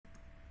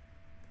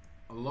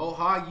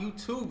Aloha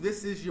YouTube,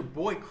 this is your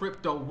boy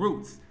Crypto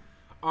Rootz.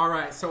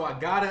 Alright, so I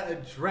gotta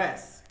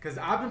address, because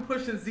I've been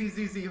pushing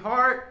ZZZ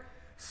hard.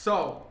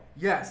 So,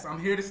 yes, I'm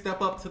here to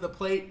step up to the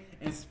plate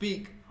and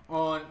speak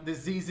on the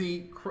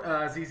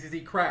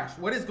ZZZ crash.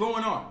 What is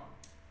going on?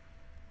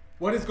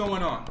 What is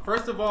going on?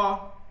 First of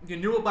all, you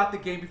knew about the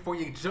game before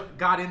you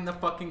got in the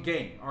fucking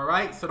game,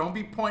 alright? So don't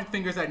be pointing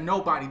fingers at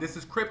nobody. This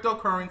is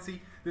cryptocurrency,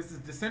 this is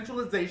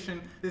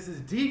decentralization, this is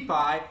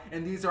DeFi,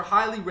 and these are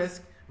highly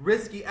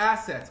risky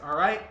assets, all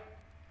right?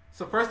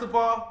 So first of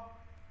all,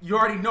 you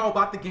already know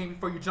about the game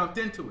before you jumped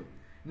into it.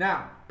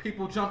 Now,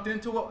 people jumped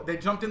into it, they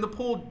jumped in the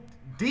pool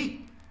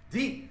deep.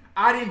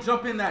 I didn't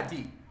jump in that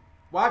deep.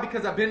 Why?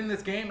 Because I've been in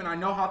this game and I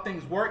know how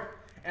things work,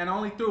 and I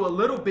only threw a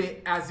little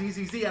bit at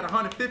ZZZ at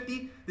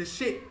 150. This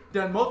shit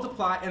done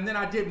multiply, and then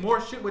I did more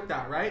shit with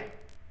that, right?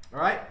 All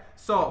right?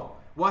 So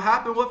what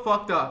happened, what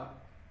fucked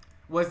up,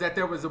 was that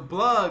there was a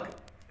bug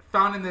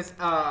found in this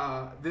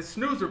this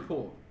snoozer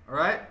pool, all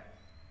right?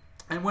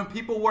 And when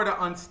people were to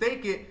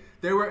unstake it,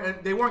 they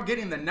weren't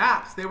getting the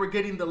naps. They were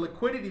getting the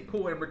liquidity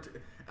pool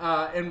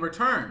in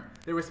return.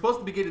 They were supposed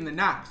to be getting the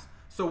naps.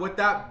 So with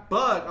that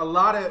bug, a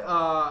lot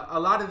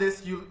of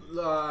this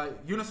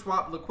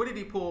Uniswap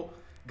liquidity pool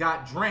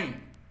got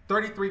drained.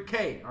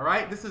 33K. All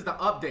right. This is the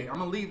update. I'm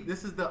gonna leave.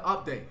 This is the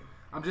update.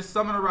 I'm just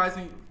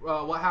summarizing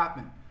what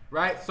happened.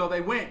 Right. So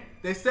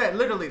they said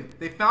literally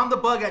they found the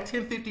bug at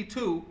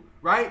 10:52.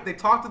 Right? They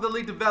talked to the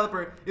lead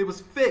developer. It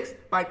was fixed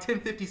by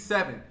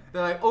 10:57.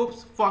 They're like,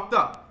 oops, fucked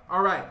up.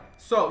 All right.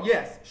 So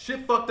yes,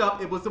 shit fucked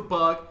up. It was a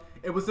bug.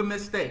 It was a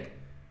mistake.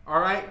 All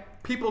right.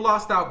 People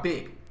lost out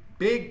big.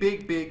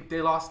 Big.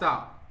 They lost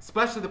out.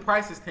 Especially the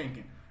price is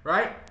tanking.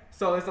 Right?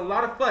 So there's a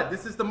lot of FUD.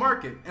 This is the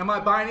market. Am I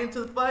buying into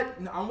the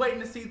FUD? I'm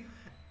waiting to see.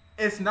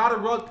 It's not a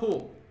rug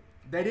pull.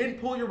 They didn't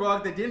pull your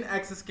rug. They didn't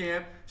exit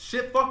scam.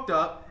 Shit fucked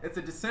up. It's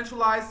a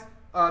decentralized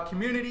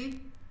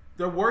community.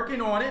 They're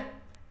working on it.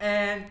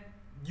 And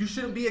you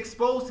shouldn't be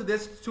exposed to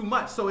this too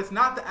much. So it's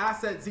not the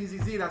asset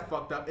ZZZ that's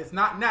fucked up. It's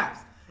not naps.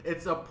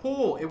 It's a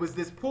pool. It was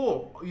this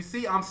pool. You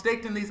see, I'm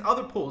staked in these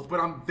other pools, but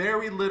I'm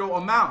very little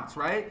amounts,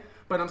 right?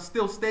 But I'm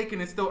still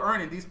staking and still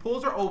earning. These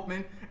pools are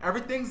open.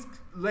 Everything's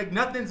like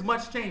nothing's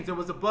much changed. There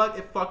was a bug.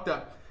 It fucked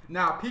up.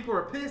 Now, people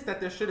are pissed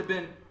that there should have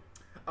been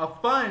a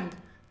fund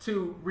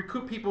to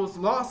recoup people's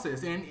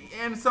losses. And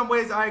in some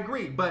ways, I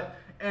agree.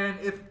 And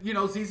if, you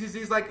know,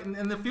 ZZZ's like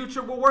in the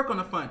future, we'll work on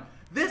a fund.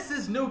 This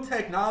is new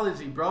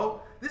technology,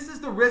 bro. This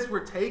is the risk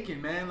we're taking,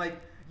 man. Like,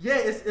 yeah,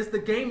 it's the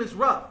game is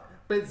rough,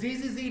 but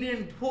ZZZ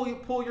didn't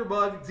pull your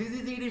bug.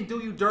 ZZZ didn't do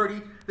you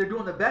dirty. They're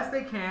doing the best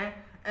they can,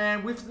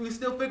 and we're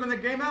still figuring the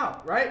game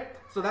out, right?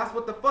 So that's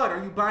what the FUD.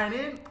 Are you buying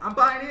in? I'm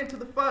buying into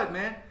the FUD,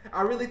 man.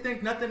 I really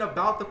think nothing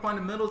about the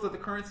fundamentals of the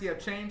currency have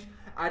changed.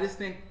 I just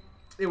think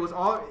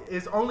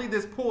it's only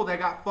this pool that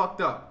got fucked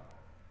up.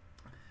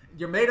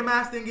 Your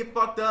MetaMask didn't get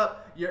fucked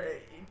up.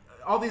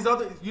 All these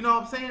other, you know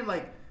what I'm saying?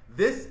 Like,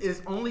 this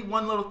is only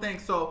one little thing.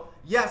 So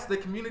yes, the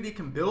community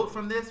can build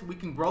from this. We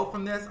can grow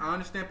from this. I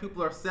understand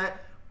people are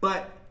upset,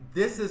 but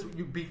this is,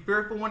 you be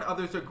fearful when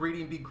others are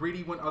greedy and be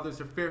greedy when others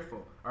are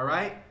fearful. All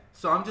right.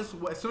 So I'm just,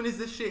 as soon as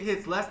this shit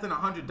hits less than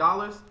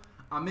 $100,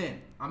 I'm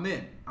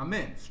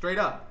in straight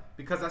up,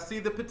 because I see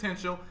the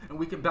potential and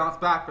we can bounce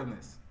back from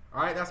this.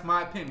 All right. That's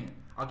my opinion.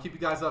 I'll keep you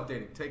guys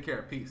updated. Take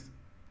care. Peace.